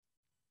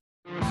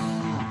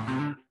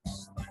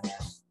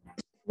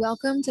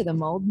Welcome to the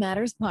Mold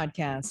Matters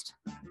podcast.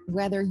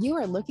 Whether you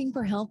are looking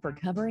for help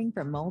recovering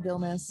from mold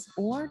illness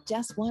or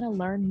just want to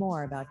learn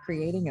more about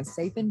creating a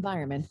safe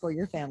environment for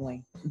your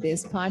family,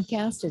 this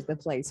podcast is the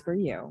place for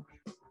you.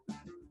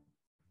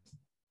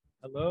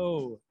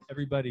 Hello,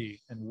 everybody,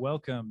 and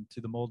welcome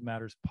to the Mold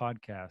Matters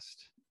podcast.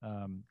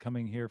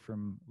 Coming here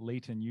from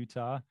Layton,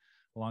 Utah,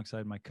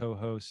 alongside my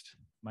co-host,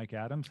 Mike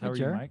Adams. How are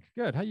you, Mike?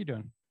 Good. How you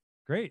doing?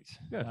 Great.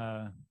 Good.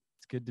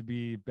 It's good to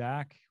be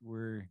back.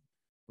 We're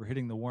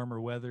hitting the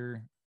warmer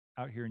weather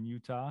out here in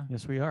Utah.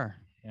 Yes, we are.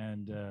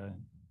 And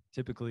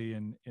typically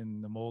in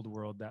the mold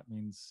world, that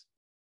means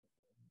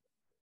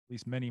at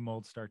least many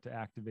molds start to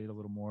activate a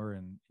little more,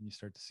 and you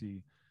start to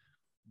see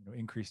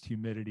increased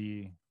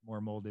humidity, more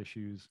mold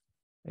issues.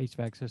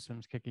 HVAC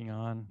systems kicking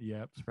on.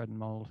 Yep. Spreading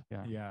mold.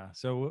 Yeah.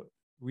 So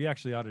we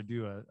actually ought to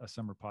do a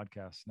summer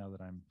podcast now that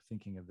I'm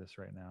thinking of this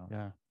right now.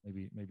 Yeah.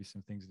 Maybe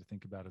some things to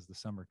think about as the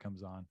summer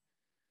comes on.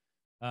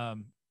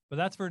 But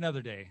that's for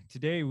another day.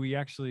 Today, we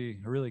actually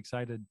are really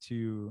excited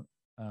to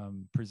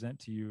present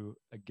to you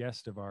a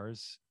guest of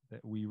ours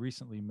that we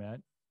recently met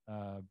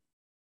a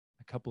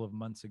couple of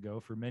months ago.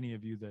 For many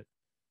of you that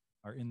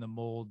are in the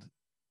mold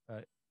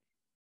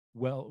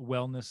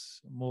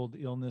wellness, mold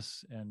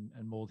illness, and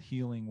mold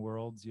healing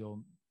worlds,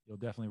 you'll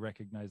definitely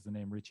recognize the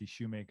name Richie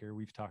Shoemaker.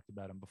 We've talked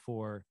about him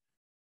before.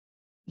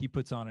 He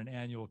puts on an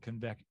annual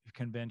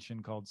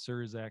convention called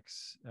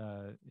SURSX.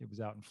 It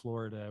was out in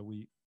Florida.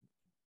 We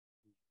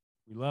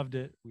loved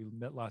it. We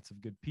met lots of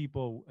good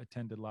people,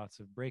 attended lots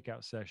of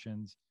breakout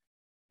sessions,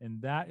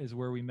 and that is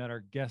where we met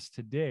our guest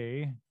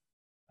today,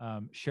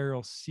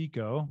 Cheryl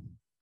Seco.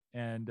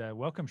 And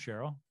welcome,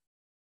 Cheryl.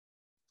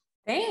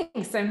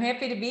 Thanks. I'm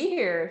happy to be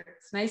here.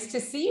 It's nice to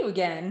see you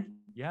again.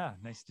 Yeah,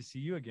 nice to see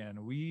you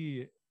again.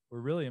 We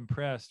were really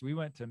impressed. We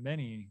went to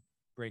many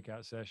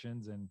breakout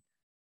sessions, and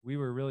we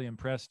were really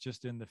impressed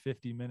just in the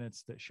 50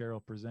 minutes that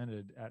Cheryl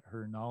presented at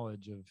her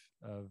knowledge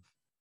of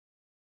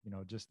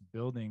just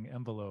building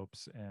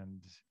envelopes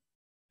and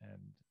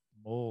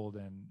mold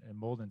and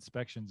mold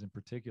inspections in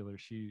particular.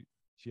 She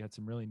had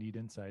some really neat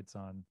insights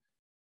on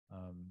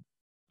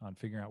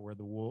figuring out where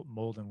the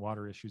mold and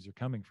water issues are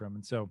coming from.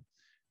 And so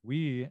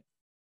we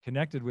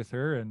connected with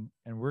her, and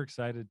we're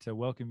excited to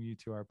welcome you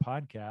to our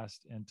podcast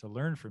and to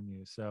learn from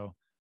you. So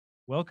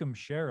welcome,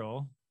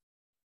 Cheryl.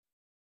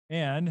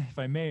 And if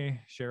I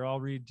may, Cheryl, I'll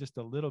read just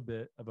a little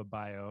bit of a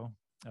bio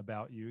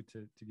about you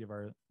to give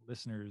our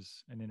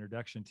listeners an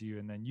introduction to you,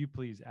 and then you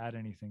please add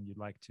anything you'd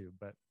like to.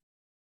 But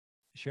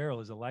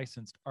Cheryl is a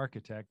licensed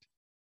architect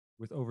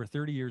with over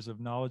 30 years of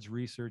knowledge,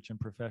 research, and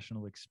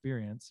professional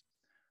experience,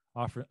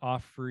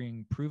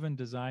 offering proven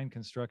design,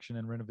 construction,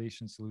 and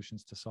renovation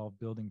solutions to solve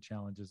building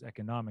challenges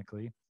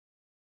economically.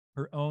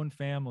 Her own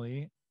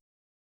family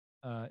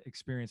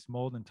experienced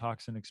mold and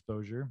toxin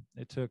exposure.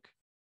 It took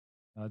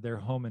their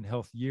home and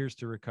health years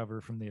to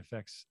recover from the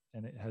effects,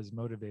 and it has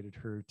motivated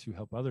her to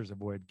help others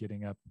avoid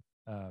ending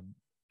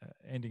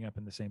up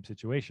in the same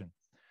situation.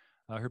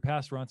 Her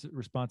past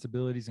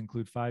responsibilities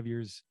include 5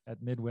 years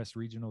at Midwest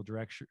Regional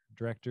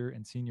Director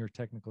and Senior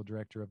Technical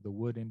Director of the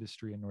wood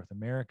industry in North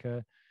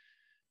America.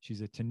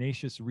 She's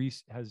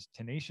has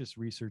tenacious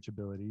research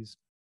abilities,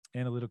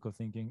 analytical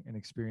thinking, and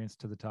experience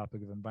to the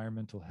topic of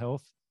environmental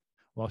health,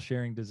 while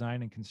sharing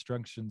design and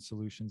construction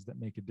solutions that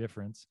make a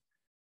difference.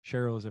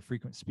 Cheryl is a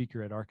frequent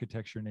speaker at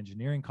architecture and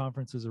engineering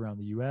conferences around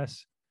the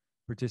U.S.,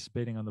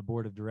 participating on the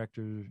board of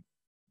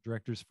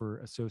directors for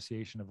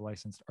Association of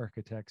Licensed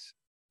Architects,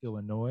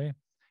 Illinois,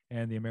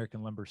 and the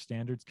American Lumber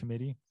Standards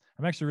Committee.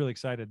 I'm actually really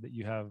excited that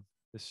you have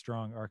this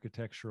strong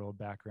architectural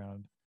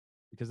background,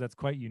 because that's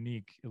quite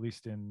unique, at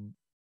least in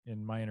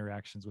my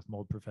interactions with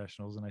mold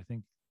professionals. And I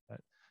think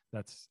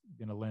that's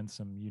going to lend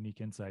some unique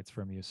insights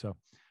from you. So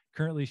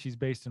currently she's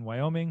based in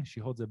Wyoming.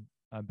 She holds a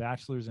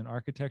bachelor's in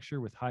architecture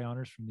with high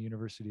honors from the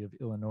University of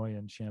Illinois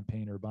in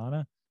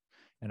Champaign-Urbana,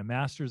 and a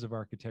master's of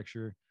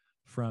architecture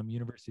from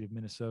University of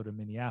Minnesota,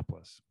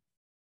 Minneapolis.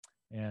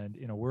 And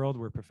in a world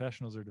where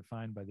professionals are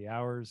defined by the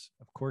hours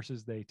of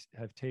courses they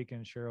have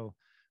taken, Cheryl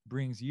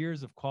brings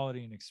years of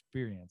quality and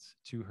experience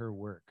to her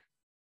work.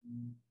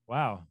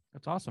 Wow.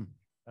 That's awesome.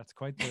 That's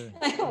quite the...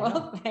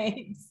 Well,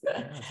 thanks.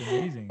 Yeah, it's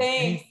amazing.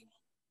 Thanks.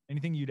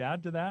 Anything you'd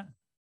add to that?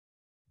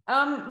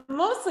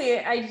 Mostly,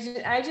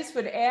 I just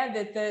would add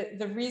that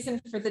the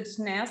reason for the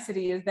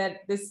tenacity is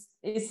that this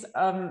is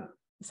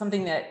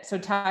something that, so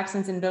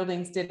toxins in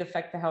buildings did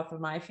affect the health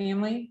of my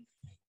family.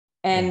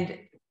 And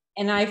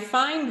I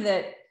find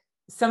that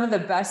some of the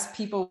best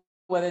people,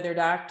 whether they're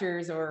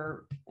doctors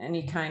or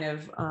any kind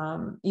of,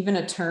 even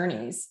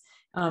attorneys,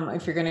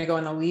 if you're going to go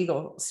in the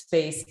legal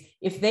space,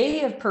 if they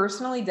have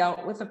personally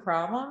dealt with a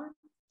problem,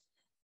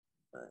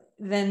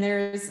 then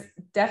there's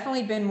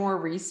definitely been more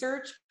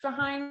research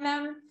behind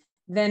them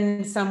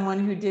than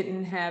someone who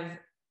didn't have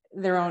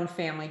their own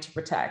family to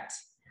protect,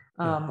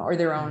 or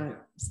their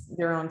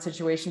own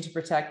situation to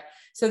protect.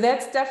 So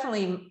that's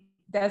definitely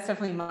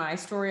my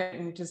story. I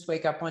didn't just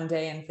wake up one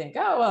day and think,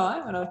 oh, well,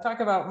 I'm going to talk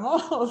about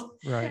mold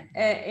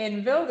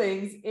in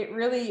buildings. It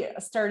really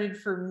started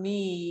for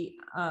me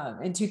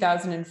in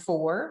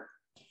 2004.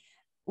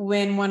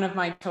 when one of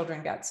my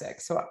children got sick.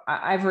 So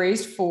I've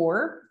raised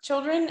 4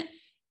 children,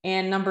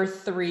 and the number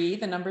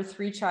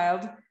three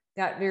child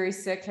got very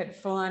sick, had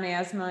full-on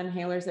asthma,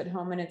 inhalers at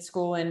home and at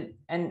school.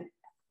 And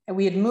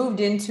we had moved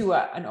into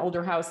an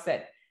older house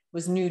that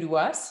was new to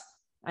us.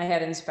 I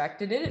had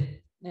inspected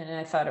it and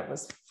I thought it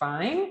was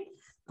fine.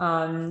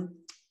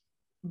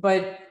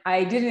 But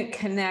I didn't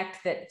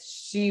connect that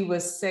she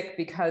was sick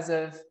because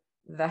of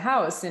the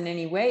house in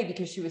any way,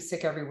 because she was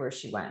sick everywhere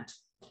she went.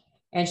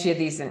 And she had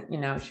these,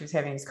 she was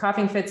having these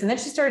coughing fits, and then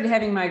she started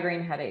having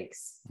migraine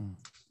headaches,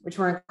 which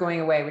weren't going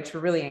away, which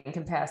were really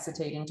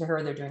incapacitating to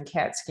her. They're doing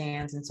CAT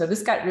scans. And so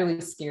this got really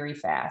scary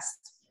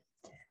fast.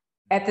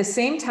 At the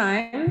same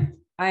time,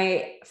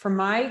 for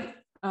my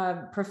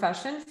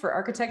profession, for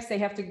architects, they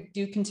have to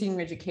do continuing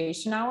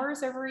education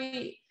hours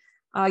every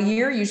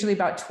year, usually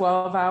about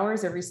 12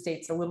 hours. Every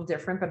state's a little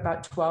different, but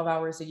about 12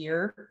 hours a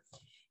year.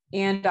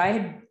 And I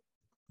had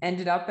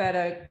ended up at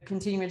a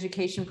continuing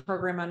education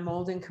program on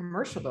mold in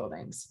commercial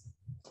buildings.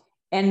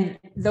 And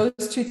those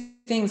two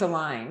things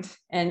aligned.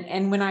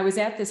 And when I was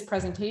at this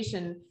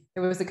presentation,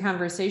 there was a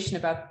conversation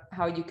about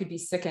how you could be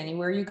sick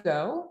anywhere you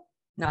go,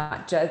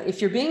 not just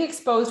if you're being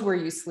exposed where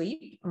you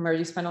sleep or where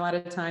you spend a lot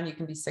of time, you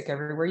can be sick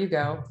everywhere you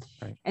go.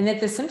 Right. And that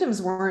the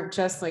symptoms weren't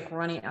just like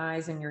runny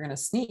eyes and you're going to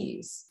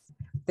sneeze,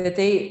 that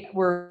they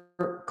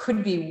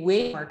could be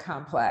way more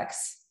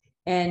complex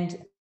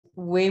and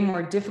way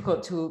more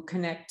difficult to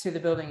connect to the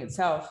building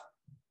itself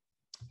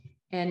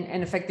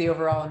and affect the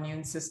overall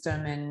immune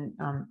system and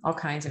all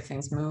kinds of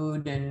things,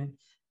 mood, and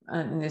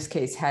in this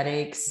case,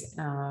 headaches,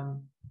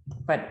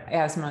 but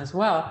asthma as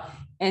well.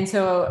 And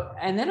so,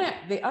 and then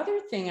the other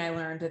thing I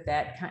learned at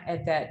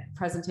that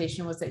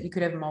presentation was that you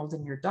could have mold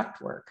in your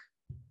ductwork.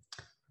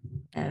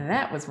 And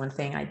that was one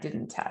thing I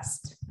didn't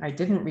test. I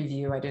didn't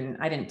review. I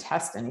didn't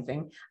test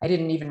anything. I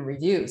didn't even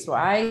review. So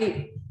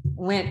I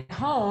went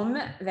home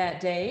that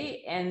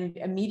day and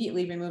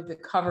immediately removed the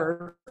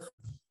cover,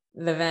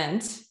 the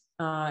vent.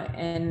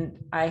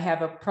 And I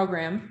have a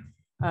program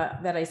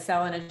that I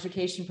sell, an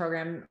education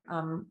program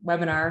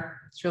webinar.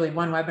 It's really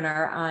one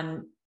webinar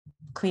on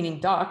cleaning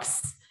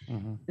ducts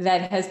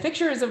that has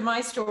pictures of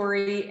my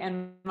story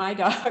and my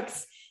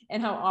ducts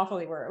and how awful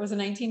they were. It was a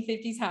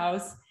 1950s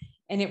house.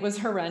 And it was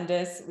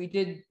horrendous. We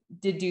did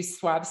do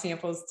swab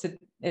samples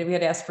we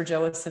had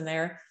aspergillus in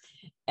there.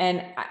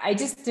 And I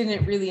just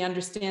didn't really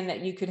understand that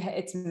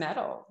it's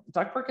metal.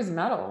 Ductwork is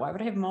metal. Why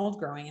would I have mold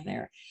growing in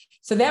there?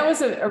 So that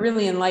was a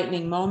really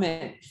enlightening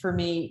moment for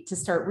me to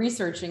start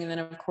researching. And then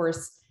of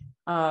course,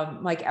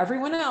 like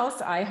everyone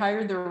else, I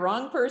hired the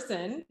wrong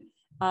person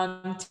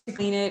to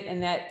clean it.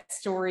 And that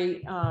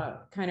story I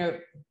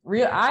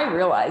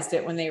realized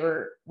it when they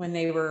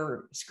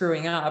were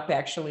screwing up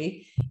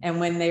actually, and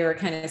when they were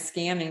kind of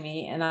scamming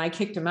me, and I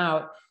kicked them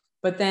out.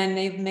 But then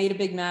they've made a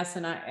big mess,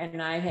 and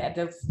I had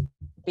to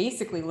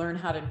basically learn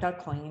how to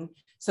duct clean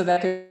so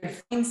that I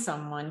could find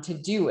someone to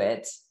do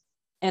it,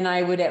 and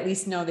I would at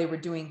least know they were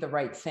doing the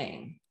right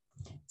thing.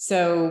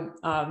 So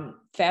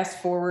fast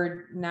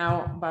forward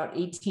now about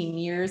 18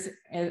 years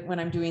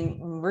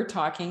when we're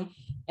talking,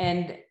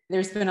 and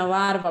there's been a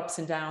lot of ups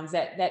and downs.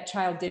 That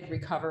child did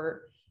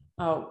recover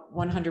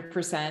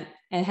 100%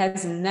 and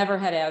has never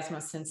had asthma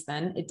since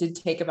then. It did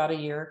take about a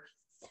year,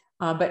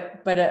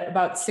 but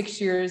about 6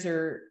 years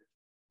or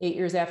 8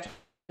 years after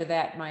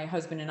that, my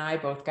husband and I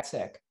both got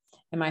sick.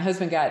 And my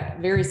husband got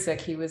very sick.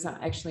 He was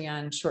actually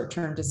on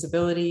short-term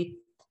disability,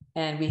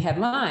 and we had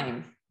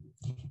Lyme.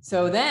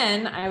 So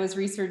then I was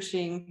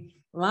researching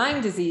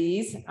Lyme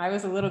disease. I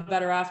was a little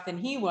better off than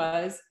he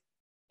was.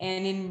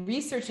 And in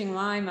researching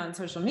Lyme on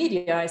social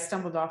media, I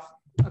stumbled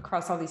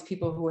across all these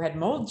people who had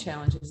mold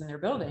challenges in their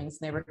buildings.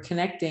 And they were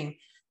connecting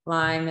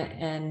Lyme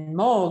and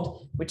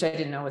mold, which I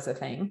didn't know was a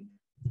thing.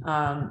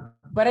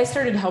 But I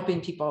started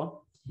helping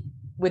people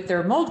with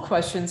their mold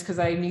questions because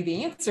I knew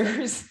the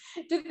answers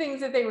to things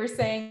that they were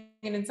saying.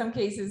 And in some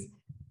cases,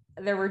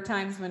 there were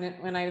times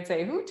when I would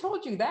say, who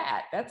told you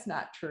that? That's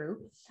not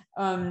true.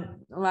 A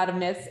lot of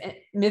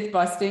myth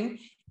busting.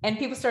 And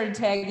people started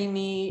tagging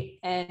me,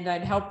 and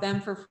I'd help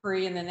them for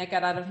free. And then that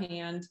got out of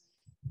hand.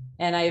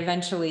 And I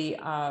eventually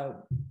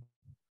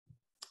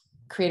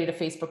created a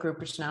Facebook group,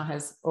 which now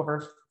has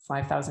over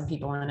 5,000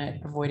 people in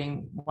it,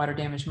 avoiding water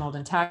damage, mold,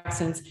 and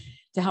toxins,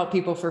 to help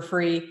people for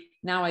free.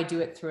 Now I do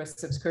it through a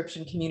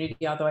subscription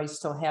community, although I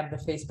still have the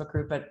Facebook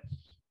group, but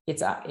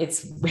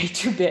it's way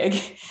too big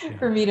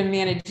for me to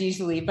manage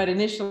easily. But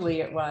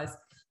initially it was.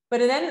 But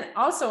then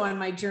also on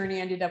my journey,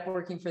 I ended up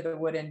working for the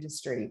wood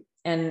industry.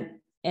 And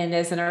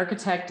as an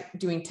architect,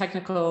 doing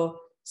technical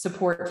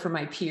support for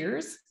my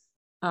peers,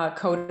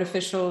 code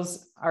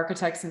officials,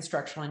 architects, and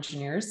structural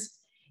engineers,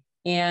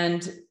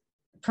 and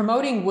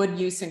promoting wood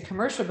use in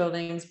commercial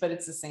buildings, but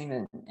it's the same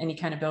in any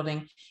kind of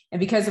building. And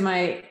because of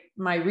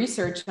my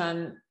research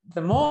on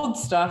the mold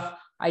stuff,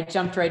 I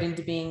jumped right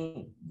into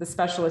being the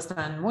specialist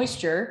on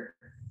moisture.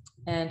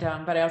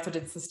 But I also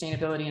did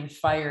sustainability and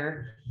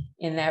fire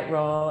in that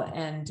role.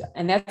 And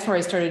that's where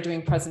I started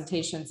doing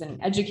presentations and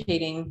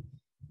educating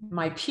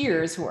my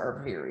peers who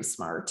are very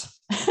smart,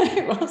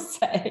 I will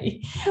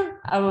say.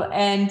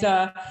 And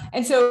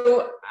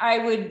so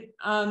I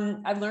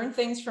learned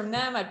things from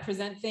them. I'd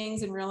present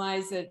things and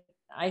realize that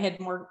I had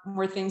more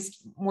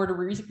to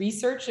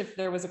research if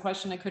there was a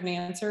question I couldn't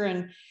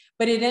answer.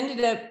 But it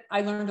ended up,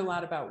 I learned a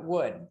lot about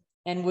wood,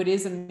 and wood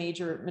is a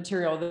major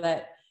material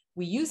that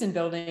we use in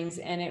buildings.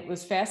 And it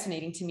was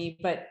fascinating to me.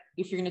 But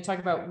if you're going to talk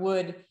about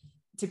wood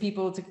to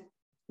people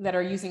that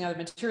are using other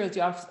materials,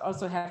 you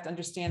also have to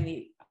understand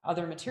the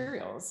other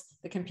materials,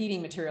 the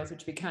competing materials,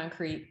 which would be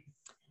concrete,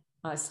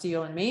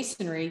 steel, and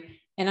masonry,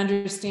 and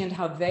understand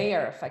how they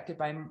are affected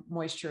by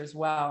moisture as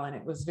well. And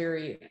it was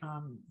very,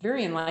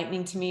 very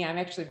enlightening to me.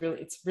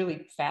 It's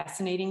really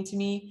fascinating to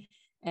me.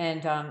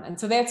 And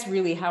so that's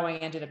really how I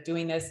ended up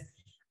doing this,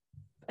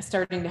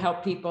 starting to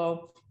help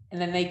people.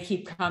 And then they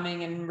keep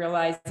coming and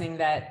realizing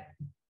that,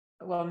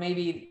 well,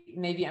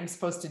 maybe I'm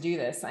supposed to do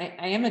this. I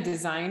am a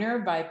designer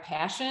by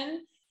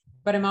passion,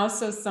 but I'm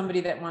also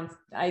somebody that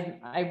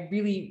I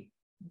really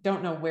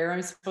don't know where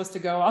I'm supposed to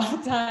go all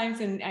the times.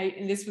 And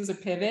this was a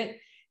pivot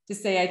to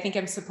say, I think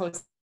I'm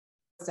supposed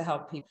to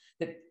help people,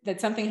 that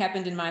something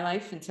happened in my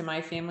life and to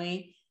my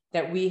family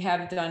that we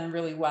have done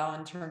really well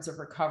in terms of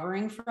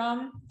recovering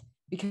from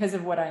because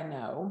of what I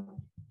know.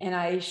 And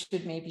I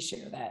should maybe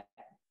share that.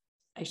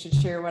 I should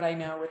share what I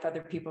know with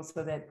other people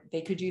so that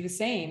they could do the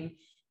same.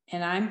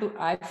 And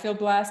I feel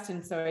blessed.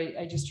 And so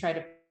I just try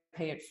to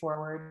pay it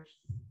forward.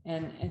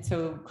 And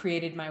so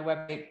created my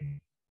website,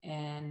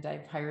 and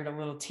I've hired a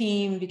little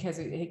team because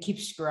it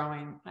keeps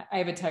growing. I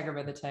have a tiger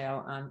by the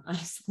tail,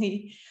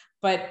 honestly,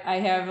 but I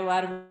have a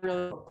lot of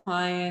real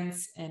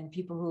clients and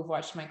people who have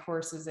watched my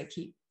courses that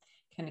keep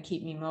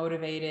me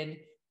motivated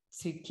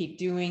to keep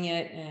doing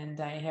it. And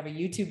I have a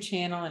YouTube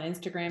channel, an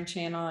Instagram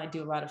channel. I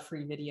do a lot of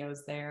free videos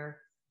there,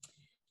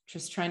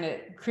 just trying to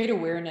create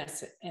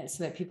awareness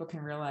so that people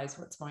can realize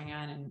what's going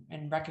on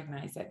and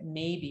recognize that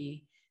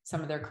maybe some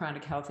of their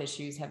chronic health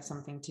issues have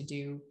something to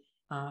do,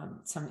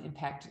 some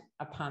impact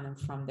upon them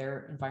from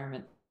their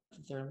environment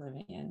that they're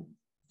living in.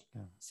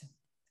 Yeah. So,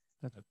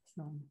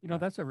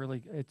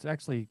 it's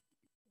actually,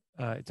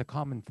 it's a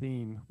common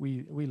theme.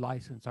 We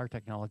license our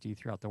technology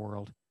throughout the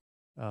world,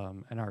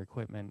 and our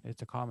equipment.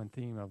 It's a common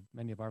theme of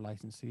many of our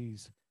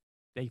licensees.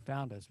 They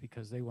found us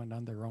because they went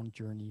on their own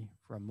journey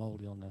from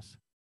mold illness.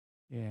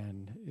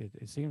 And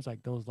it seems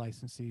like those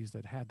licensees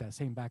that had that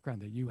same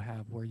background that you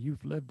have, where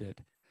you've lived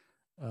it,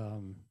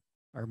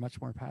 are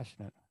much more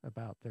passionate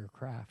about their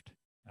craft.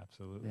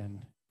 Absolutely.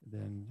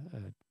 Than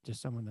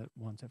just someone that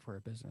wants it for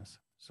a business.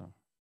 So,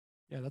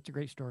 yeah, that's a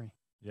great story.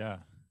 Yeah.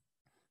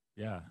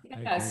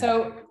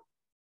 So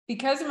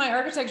because of my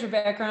architecture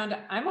background,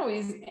 I'm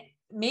always,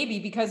 maybe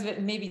because of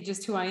it, maybe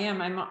just who I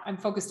am, I'm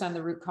focused on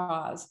the root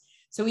cause.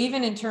 So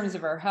even in terms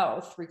of our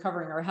health,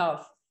 recovering our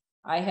health,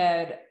 I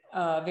had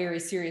a very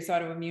serious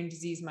autoimmune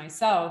disease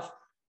myself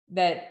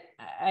that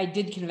I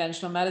did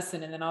conventional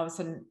medicine, and then all of a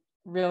sudden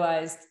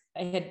realized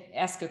I had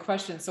asked a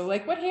question. So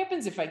like, what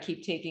happens if I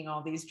keep taking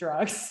all these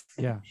drugs?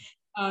 Yeah.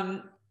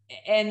 And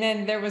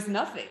then there was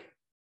nothing.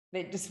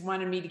 They just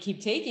wanted me to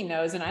keep taking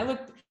those. And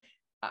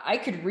I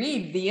could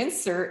read the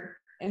insert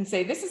and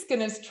say, this is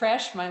going to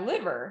trash my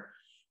liver.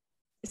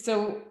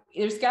 So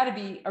there's got to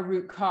be a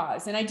root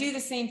cause. And I do the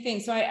same thing.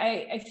 So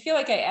I feel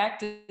like I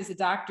act as a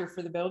doctor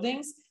for the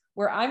buildings,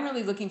 where I'm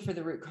really looking for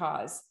the root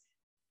cause.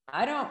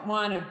 I don't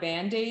want a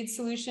Band-Aid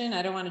solution.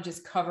 I don't want to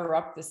just cover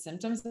up the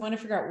symptoms. I want to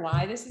figure out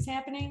why this is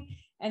happening.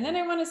 And then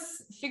I want to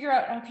figure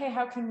out, okay,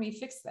 how can we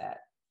fix that?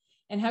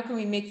 And how can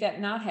we make that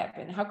not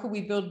happen? How could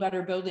we build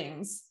better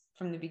buildings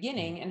from the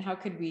beginning? And how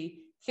could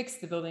we fix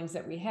the buildings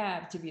that we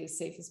have to be as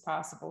safe as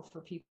possible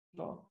for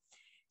people?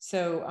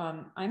 So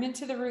I'm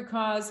into the root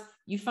cause.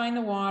 You find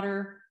the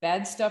water.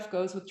 Bad stuff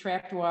goes with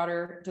trapped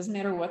water. It doesn't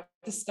matter what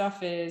the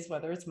stuff is,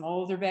 whether it's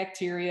mold or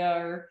bacteria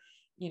or,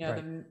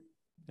 right.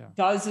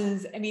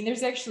 Dozens. I mean,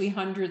 there's actually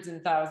hundreds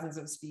and thousands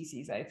of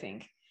species, I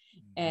think.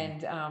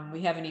 And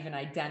we haven't even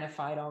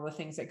identified all the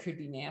things that could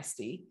be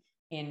nasty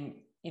in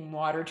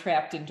water,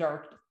 trapped in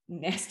dark,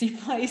 nasty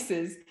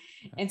places.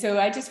 And so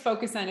I just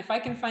focus on, if I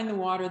can find the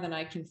water, then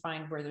I can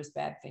find where there's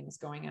bad things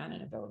going on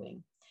in a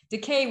building.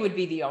 Decay would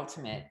be the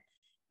ultimate,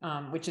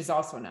 which is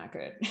also not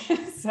good.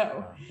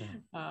 So,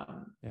 yeah.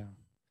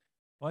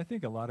 Well, I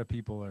think a lot of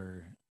people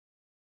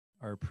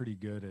are pretty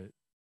good at,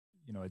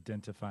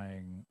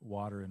 identifying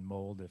water and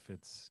mold. If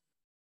it's,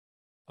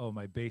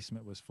 my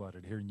basement was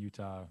flooded here in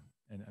Utah,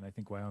 and I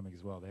think Wyoming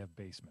as well, they have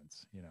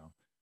basements,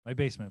 my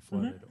basement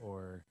flooded,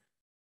 or,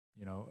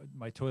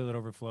 my toilet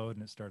overflowed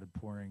and it started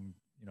pouring,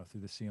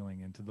 through the ceiling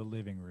into the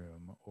living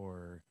room,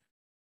 or,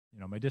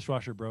 my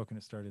dishwasher broke and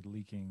it started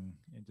leaking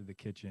into the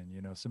kitchen.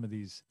 Some of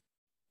these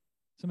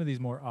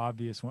more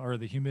obvious ones, or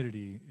the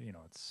humidity,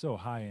 it's so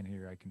high in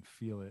here, I can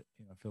feel it,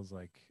 it feels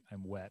like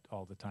I'm wet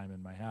all the time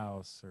in my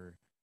house, or,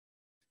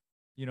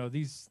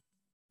 these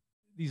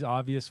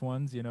obvious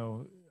ones,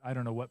 I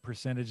don't know what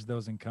percentage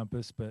those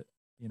encompass, but,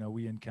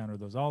 we encounter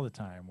those all the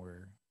time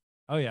where,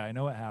 oh yeah, I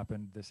know what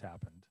happened. This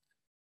happened.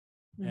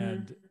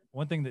 And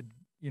one thing that,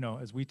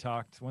 as we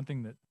talked, one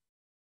thing that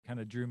kind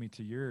of drew me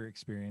to your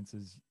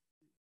experiences,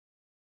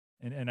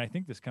 and I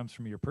think this comes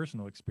from your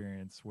personal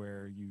experience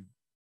where you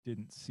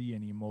didn't see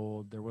any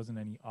mold. There wasn't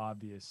any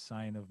obvious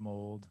sign of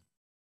mold.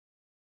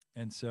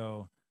 And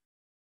so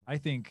I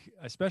think,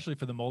 especially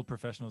for the mold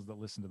professionals that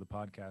listen to the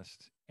podcast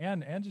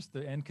and just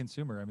the end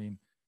consumer, I mean,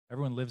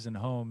 everyone lives in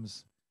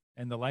homes,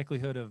 and the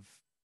likelihood of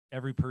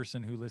every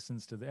person who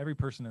listens to every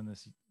person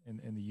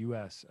in the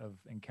US of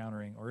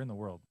encountering, or in the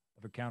world,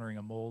 of encountering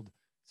a mold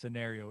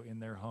scenario in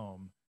their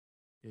home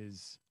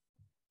is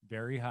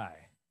very high.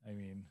 I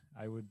mean,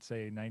 I would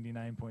say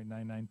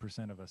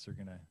 99.99% of us are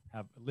going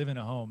to live in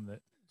a home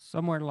that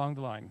somewhere along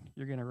the line,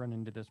 you're going to run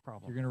into this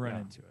problem. You're going to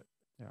run into it.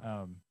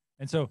 Yeah.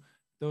 And so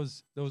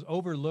those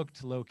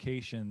overlooked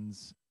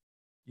locations,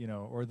 you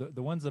know, or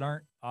the ones that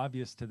aren't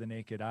obvious to the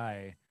naked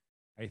eye,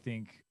 I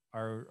think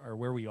are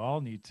where we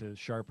all need to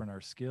sharpen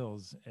our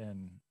skills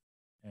and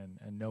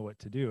know what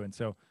to do. And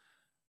so,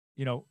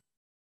 you know,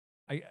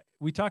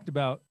 we talked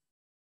about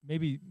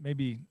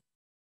maybe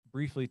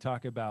briefly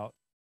talk about,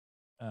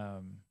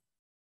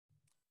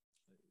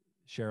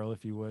 Cheryl,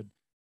 if you would,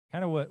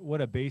 kind of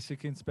what a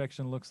basic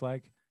inspection looks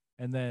like,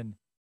 and then,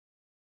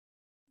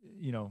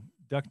 you know,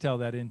 dovetail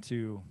that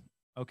into,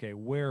 okay,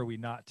 where are we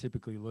not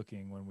typically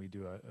looking when we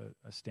do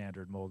a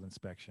standard mold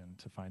inspection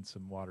to find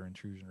some water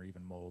intrusion or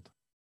even mold?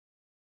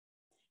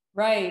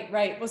 Right.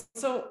 Well,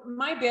 so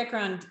my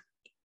background,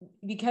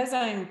 because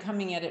I'm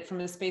coming at it from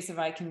a space of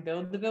I can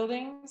build the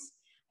buildings,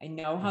 I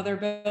know how they're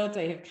built,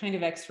 I have kind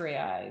of X-ray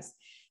eyes.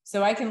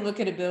 So I can look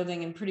at a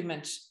building and pretty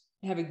much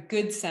have a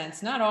good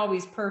sense, not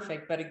always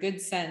perfect, but a good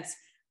sense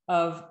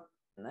of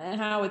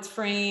how it's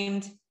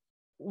framed,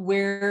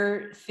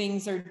 where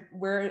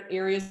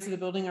areas of the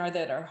building are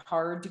that are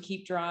hard to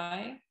keep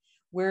dry,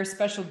 where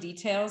special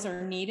details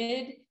are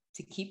needed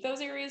to keep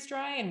those areas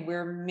dry, and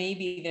where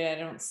maybe that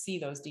I don't see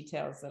those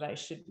details that I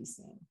should be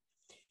seeing.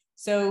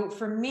 So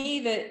for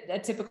me, a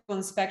typical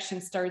inspection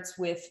starts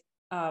with,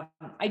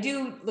 I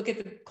do look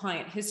at the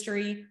client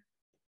history.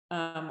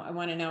 I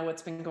want to know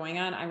what's been going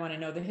on. I want to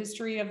know the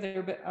history of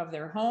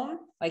their home,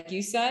 like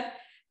you said.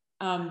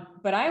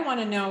 But I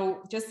want to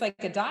know, just like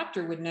a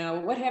doctor would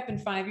know, what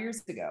happened 5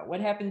 years ago? What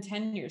happened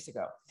 10 years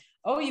ago?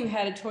 Oh, you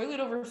had a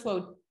toilet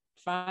overflow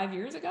 5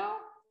 years ago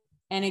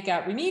and it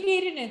got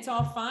remediated and it's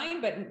all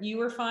fine, but you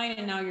were fine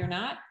and now you're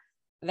not.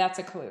 That's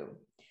a clue.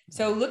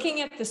 So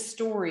looking at the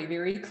story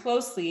very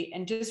closely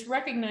and just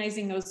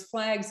recognizing those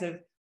flags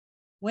of,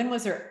 when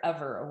was there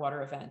ever a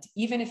water event?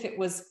 Even if it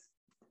was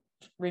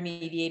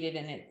remediated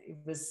and it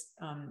was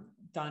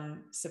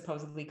done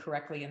supposedly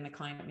correctly and the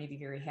client may be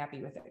very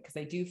happy with it, because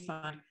I do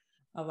find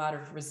a lot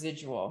of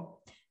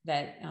residual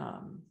that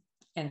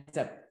ends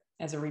up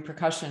as a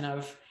repercussion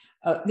of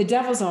the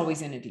devil's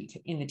always in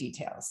the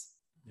details.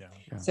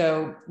 Yeah.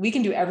 So we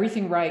can do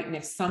everything right, and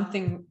if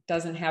something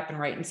doesn't happen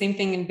right, and same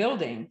thing in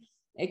building,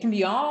 it can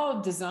be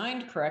all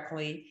designed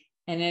correctly,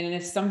 and then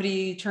if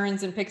somebody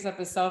turns and picks up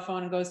his cell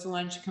phone and goes to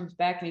lunch, comes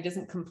back and he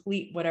doesn't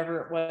complete whatever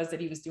it was that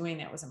he was doing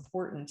that was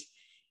important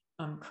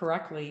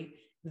correctly,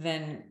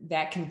 then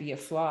that can be a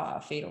flaw,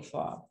 a fatal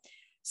flaw.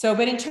 So,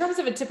 but in terms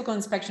of a typical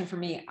inspection for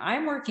me,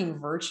 I'm working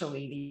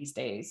virtually these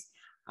days.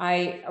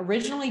 I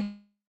originally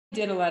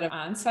did a lot of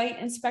on-site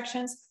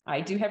inspections.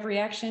 I do have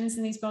reactions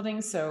in these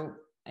buildings. So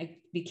I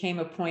became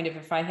a point of,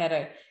 if I had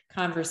a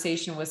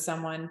conversation with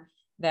someone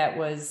that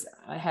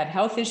had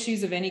health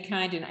issues of any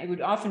kind, and it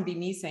would often be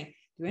me saying,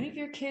 do any of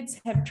your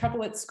kids have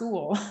trouble at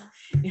school?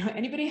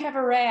 Anybody have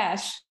a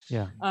rash?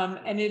 Yeah.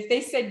 And if they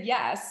said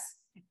yes,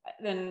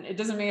 then it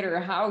doesn't matter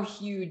how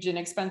huge and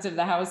expensive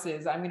the house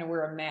is, I'm going to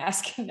wear a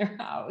mask in their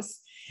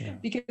house,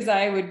 because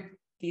I would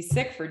be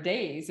sick for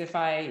days if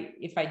I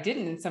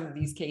didn't in some of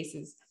these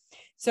cases.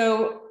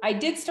 So I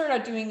did start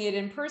out doing it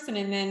in person,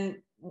 and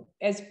then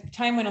as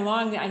time went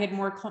along, I had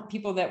more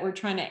people that were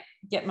trying to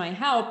get my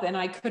help and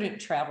I couldn't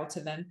travel to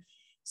them.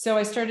 So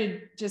I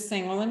started just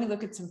saying, well, let me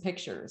look at some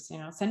pictures,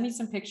 send me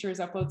some pictures,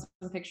 upload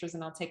some pictures,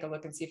 and I'll take a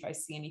look and see if I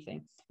see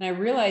anything. And I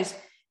realized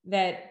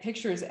that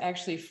pictures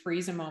actually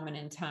freeze a moment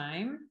in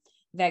time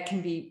that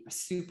can be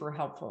super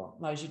helpful,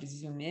 allows you to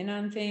zoom in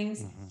on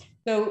things. Mm-hmm.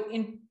 So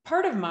in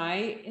part of my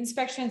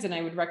inspections, and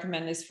I would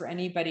recommend this for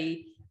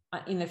anybody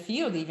in the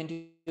field, even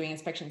doing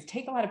inspections,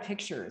 take a lot of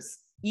pictures,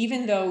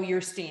 even though you're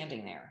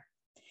standing there,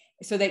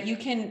 so that you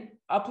can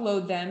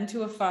upload them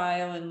to a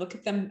file and look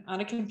at them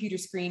on a computer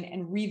screen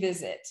and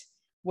revisit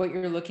what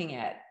you're looking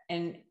at.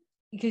 And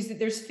because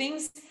there's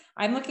things,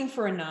 I'm looking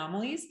for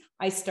anomalies.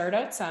 I start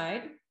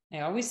outside.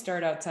 I always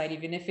start outside,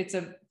 even if it's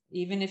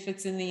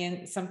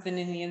something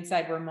in the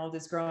inside where mold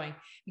is growing,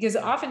 because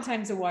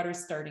oftentimes the water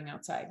is starting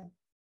outside.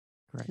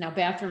 Correct. Now,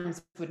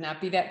 bathrooms would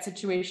not be that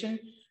situation,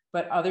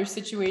 but other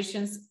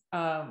situations,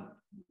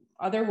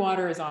 other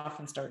water is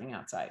often starting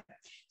outside.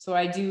 So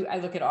I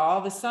look at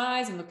all the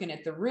size. I'm looking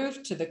at the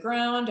roof to the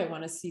ground. I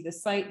want to see the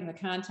site and the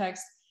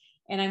context.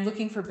 And I'm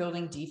looking for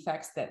building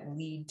defects that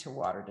lead to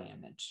water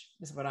damage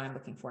is what I'm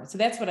looking for. And so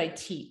that's what I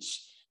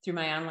teach through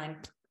my online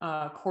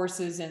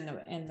courses and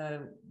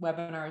the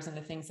webinars and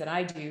the things that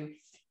I do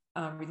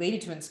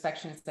related to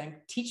inspections. I'm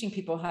teaching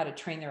people how to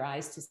train their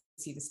eyes to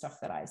see the stuff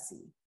that I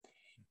see.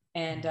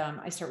 And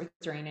I start with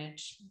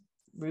drainage,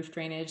 roof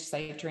drainage,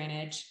 site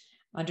drainage.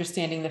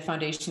 Understanding the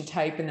foundation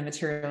type and the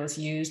materials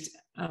used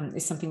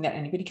is something that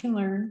anybody can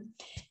learn.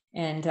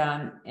 And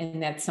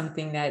that's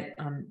something that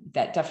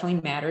that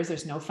definitely matters.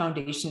 There's no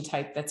foundation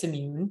type that's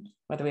immune,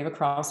 whether we have a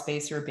crawl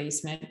space or a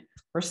basement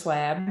or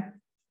slab.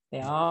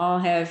 They all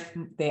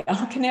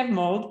can have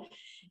mold.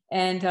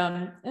 And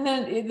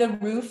then the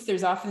roof,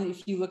 there's often,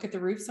 if you look at the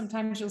roof,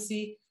 sometimes you'll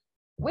see,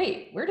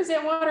 wait, where does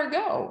that water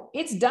go?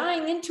 It's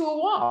dying into a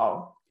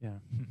wall. Yeah.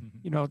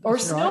 You know, or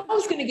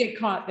snow's going to get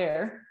caught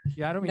there.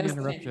 Yeah, I don't mean to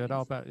interrupt you at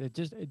all, but it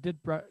did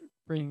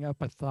bring up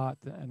a thought,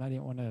 and I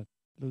didn't want to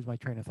lose my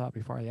train of thought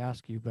before I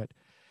ask you, but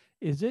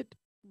is it,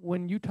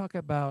 when you talk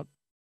about,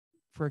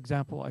 for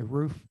example, a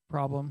roof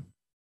problem,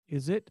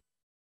 is it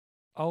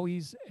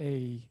always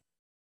a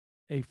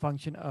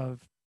function of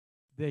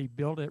they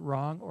build it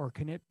wrong, or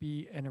can it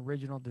be an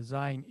original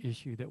design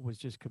issue that was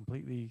just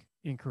completely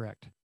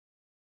incorrect?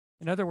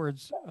 In other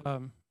words,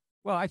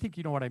 well, I think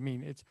you know what I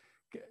mean.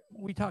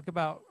 We talk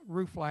about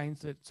roof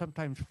lines that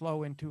sometimes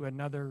flow into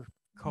another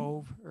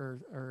cove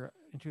or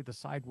into the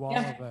side wall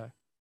of a,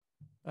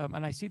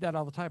 and I see that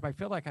all the time. I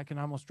feel like I can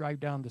almost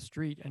drive down the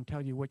street and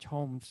tell you which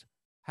homes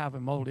have a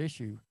mold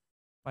issue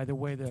by the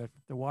way the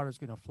water is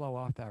going to flow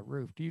off that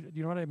roof. Do you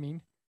know what I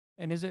mean?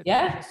 And is it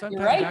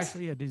sometimes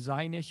actually a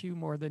design issue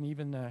more than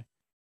even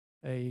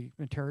a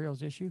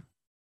materials issue?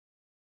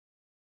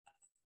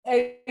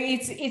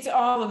 It's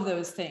all of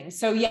those things.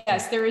 So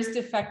yes, there is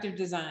defective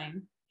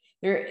design.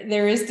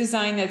 There is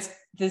design that's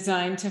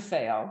designed to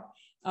fail.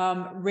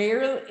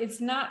 Rarely, it's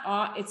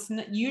not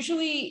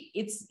usually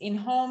it's in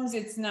homes.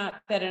 It's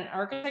not that an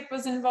architect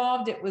was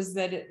involved. It was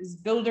that it was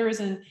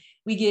builders, and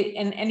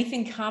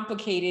anything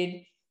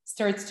complicated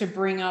starts to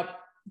bring up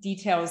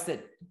details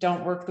that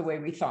don't work the way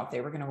we thought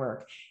they were going to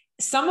work.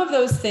 Some of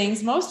those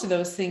things, most of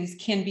those things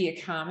can be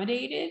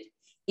accommodated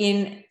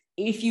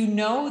if you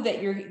know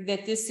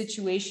that this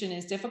situation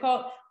is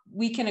difficult.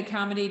 We can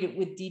accommodate it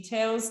with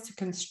details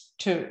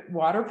to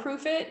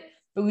waterproof it,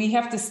 but we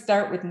have to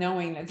start with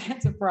knowing that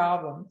that's a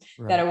problem,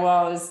 right. That a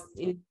wall is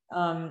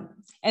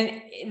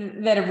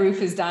and that a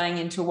roof is dying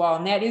into a wall.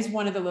 And that is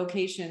one of the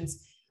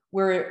locations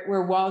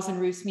where walls and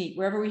roofs meet.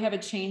 Wherever we have a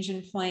change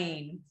in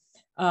plane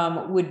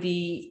would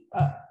be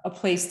a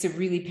place to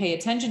really pay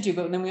attention to.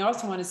 But then we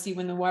also want to see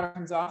when the water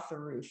comes off the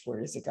roof,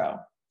 where does it go?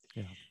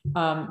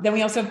 Yeah. Then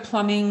we also have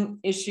plumbing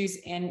issues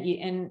and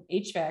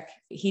HVAC,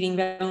 heating,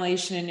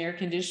 ventilation, and air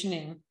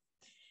conditioning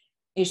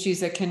issues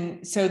that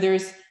can. So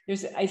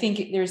I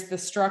think there's the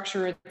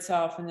structure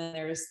itself, and then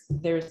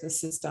there's the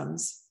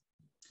systems,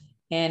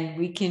 and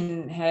we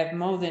can have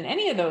mold in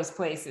any of those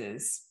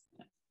places.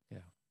 Yeah.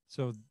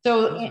 So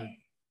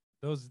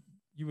those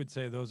you would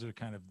say those are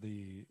kind of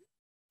the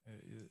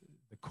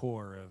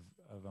core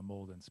of a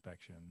mold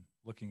inspection,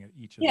 looking at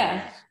each of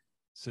those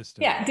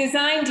systems. Yeah,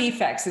 design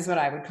defects is what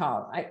I would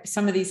call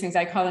some of these things.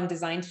 I call them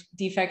design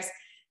defects.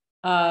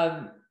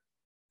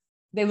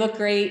 They look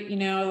great,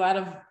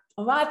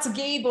 lots of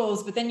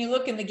gables, but then you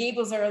look and the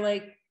gables are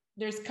like,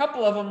 there's a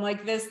couple of them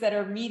like this that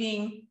are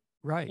meeting,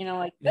 right?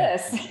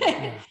 This.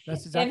 Yeah,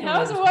 that's exactly. And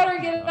how's the water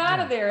getting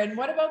out of there? And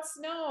what about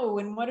snow?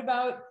 And what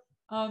about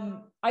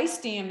ice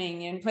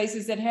damming in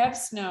places that have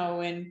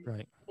snow? And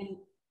right.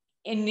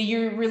 And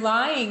you're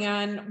relying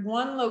on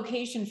one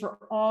location for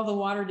all the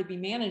water to be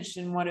managed.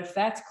 And what if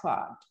that's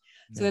clogged?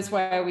 So that's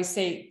why I always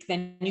say,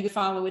 then you can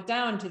follow it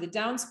down to the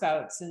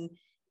downspouts. And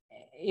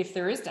if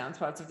there is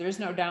downspouts, if there's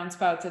no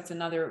downspouts, that's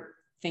another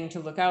thing to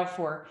look out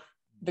for.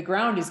 The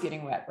ground is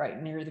getting wet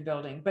right near the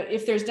building. But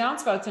if there's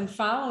downspouts, and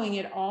following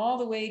it all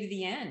the way to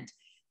the end,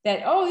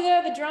 that,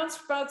 the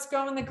downspouts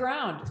go in the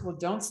ground. Well,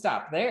 don't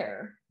stop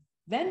there.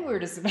 Then where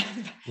does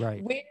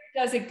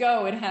it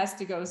go? It has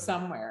to go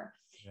somewhere.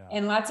 Yeah.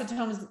 And lots of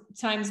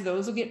times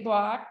those will get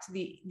blocked,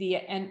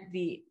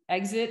 the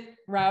exit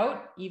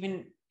route,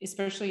 even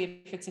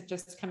especially if it's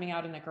just coming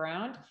out in the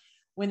ground.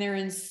 When they're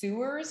in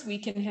sewers, we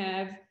can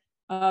have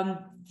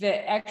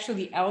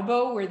the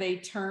elbow where they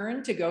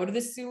turn to go to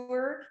the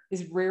sewer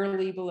is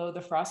rarely below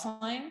the frost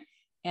line,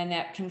 and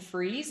that can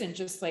freeze, and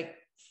just like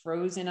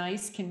frozen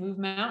ice can move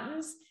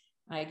mountains,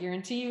 I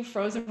guarantee you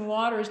frozen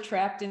water is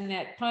trapped in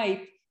that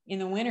pipe in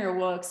the winter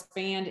will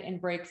expand and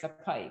break the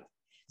pipe.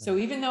 So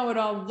even though it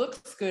all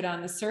looks good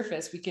on the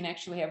surface, we can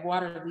actually have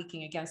water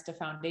leaking against a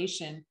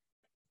foundation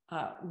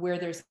where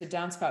there's the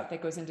downspout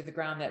that goes into the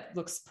ground that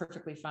looks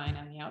perfectly fine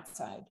on the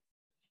outside.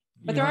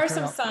 But there are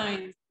some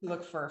signs to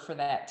look for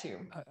that too.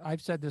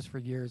 I've said this for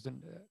years,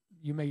 and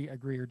you may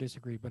agree or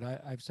disagree, but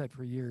I've said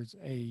for years,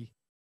 a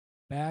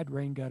bad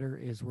rain gutter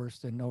is worse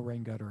than no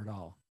rain gutter at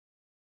all.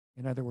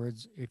 In other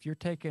words, if you're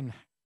taking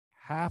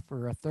half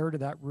or a third of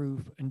that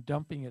roof and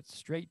dumping it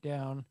straight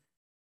down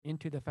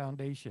into the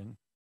foundation,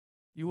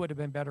 you would have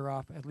been better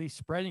off at least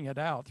spreading it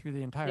out through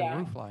the entire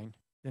roof line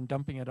than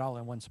dumping it all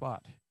in one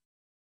spot.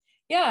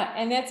 Yeah,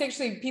 and that's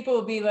actually, people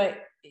will be like,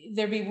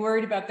 they'll be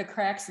worried about the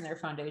cracks in their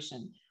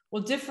foundation.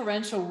 Well,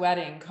 differential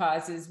wetting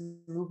causes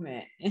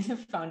movement in the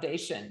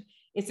foundation.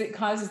 it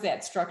causes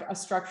that a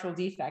structural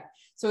defect.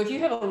 So if you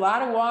have a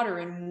lot of water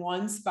in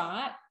one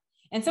spot,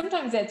 and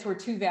sometimes that's where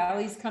two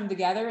valleys come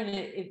together and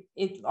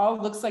it all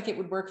looks like it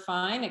would work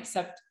fine,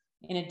 except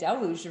in a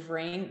deluge of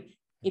rain,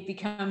 it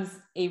becomes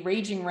a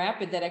raging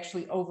rapid that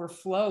actually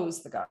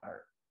overflows the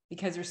gutter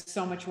because there's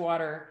so much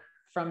water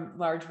from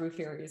large roof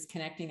areas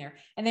connecting there.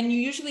 And then you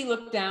usually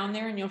look down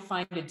there and you'll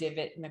find a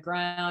divot in the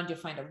ground. You'll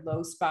find a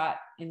low spot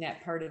in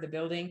that part of the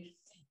building.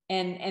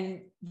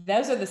 And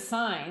those are the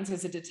signs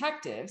as a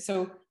detective.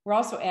 So we're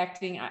also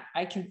acting,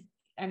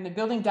 I'm the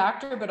building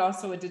doctor, but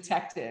also a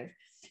detective.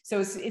 So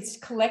it's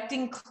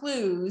collecting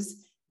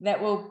clues that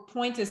will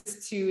point us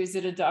to, is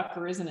it a duck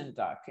or isn't it a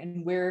duck?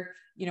 And where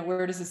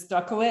does this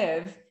duck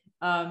live?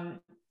 And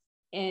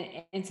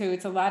so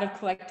it's a lot of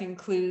collecting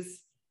clues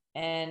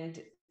and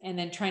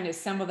then trying to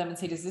assemble them and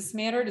say, does this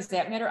matter? Does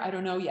that matter? I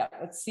don't know yet.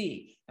 Let's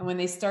see. And when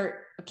they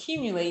start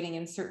accumulating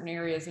in certain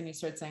areas and you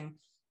start saying,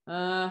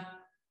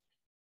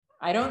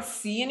 I don't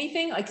see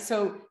anything. Like,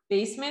 so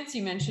basements,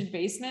 you mentioned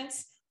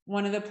basements.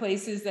 One of the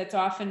places that's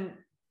often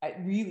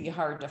really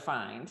hard to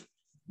find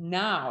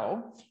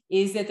now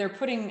is that they're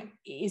putting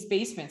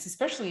basements,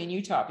 especially in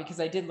Utah, because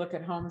I did look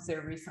at homes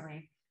there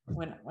recently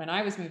when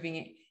I was moving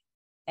in,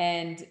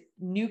 and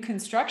new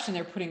construction,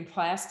 they're putting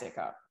plastic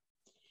up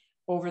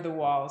over the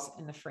walls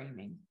and the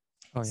framing.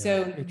 Oh, yeah.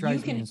 So it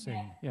drives me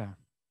insane. Yeah.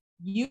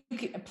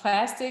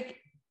 Plastic,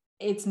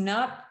 it's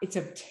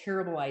a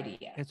terrible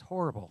idea. It's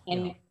horrible.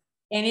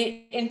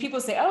 And people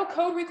say, oh,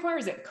 code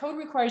requires it. Code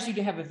requires you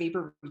to have a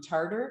vapor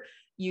retarder,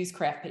 use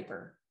craft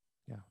paper.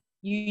 Yeah.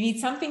 You need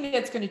something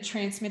that's going to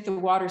transmit the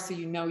water so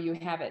you know you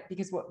have it,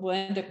 because what will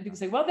end up, people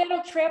say, well,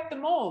 that'll trap the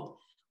mold.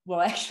 Well,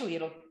 actually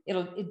it'll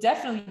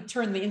definitely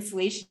turn the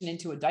insulation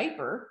into a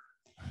diaper.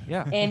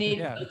 Yeah. And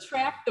it'll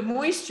trap the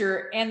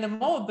moisture and the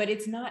mold, but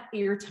it's not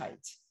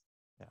airtight.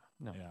 Yeah.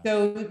 No. Yeah.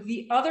 So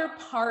the other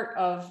part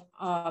of,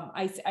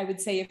 I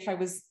would say, if I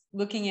was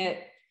looking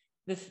at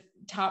the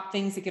top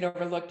things that get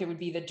overlooked, it would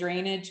be the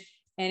drainage,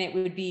 and it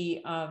would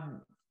be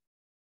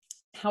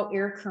how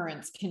air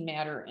currents can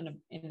matter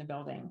in the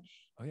building.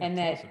 Oh, yeah, and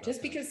that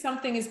just because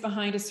something is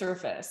behind a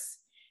surface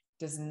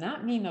does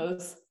not mean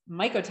those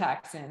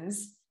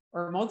mycotoxins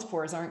or mold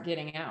spores aren't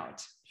getting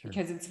out. Sure.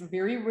 Because it's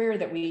very rare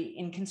that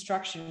in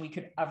construction, we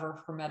could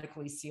ever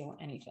hermetically seal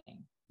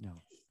anything. No.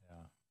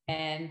 Yeah.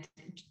 And,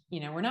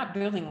 we're not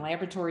building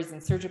laboratories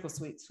and surgical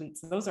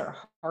suites. Those are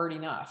hard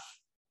enough.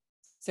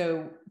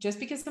 So just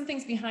because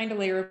something's behind a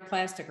layer of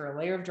plastic or a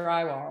layer of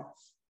drywall,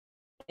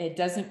 it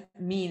doesn't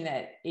mean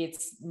that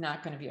it's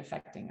not going to be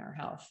affecting our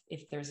health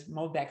if there's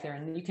mold back there.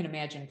 And you can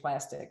imagine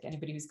plastic.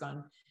 Anybody who's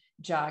gone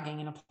jogging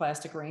in a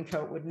plastic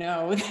raincoat would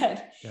know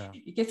that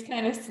it gets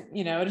kind of,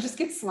 it just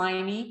gets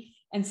slimy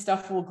and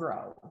stuff will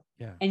grow.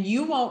 Yeah. And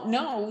you won't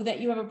know that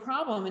you have a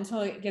problem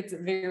until it gets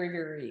very,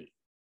 very,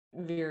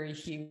 very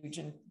huge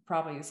and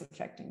probably is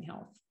affecting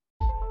health.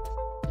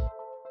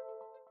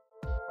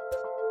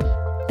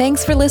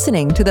 Thanks for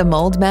listening to the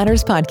Mold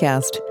Matters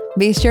podcast.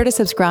 Be sure to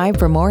subscribe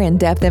for more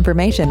in-depth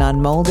information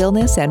on mold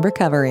illness and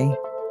recovery.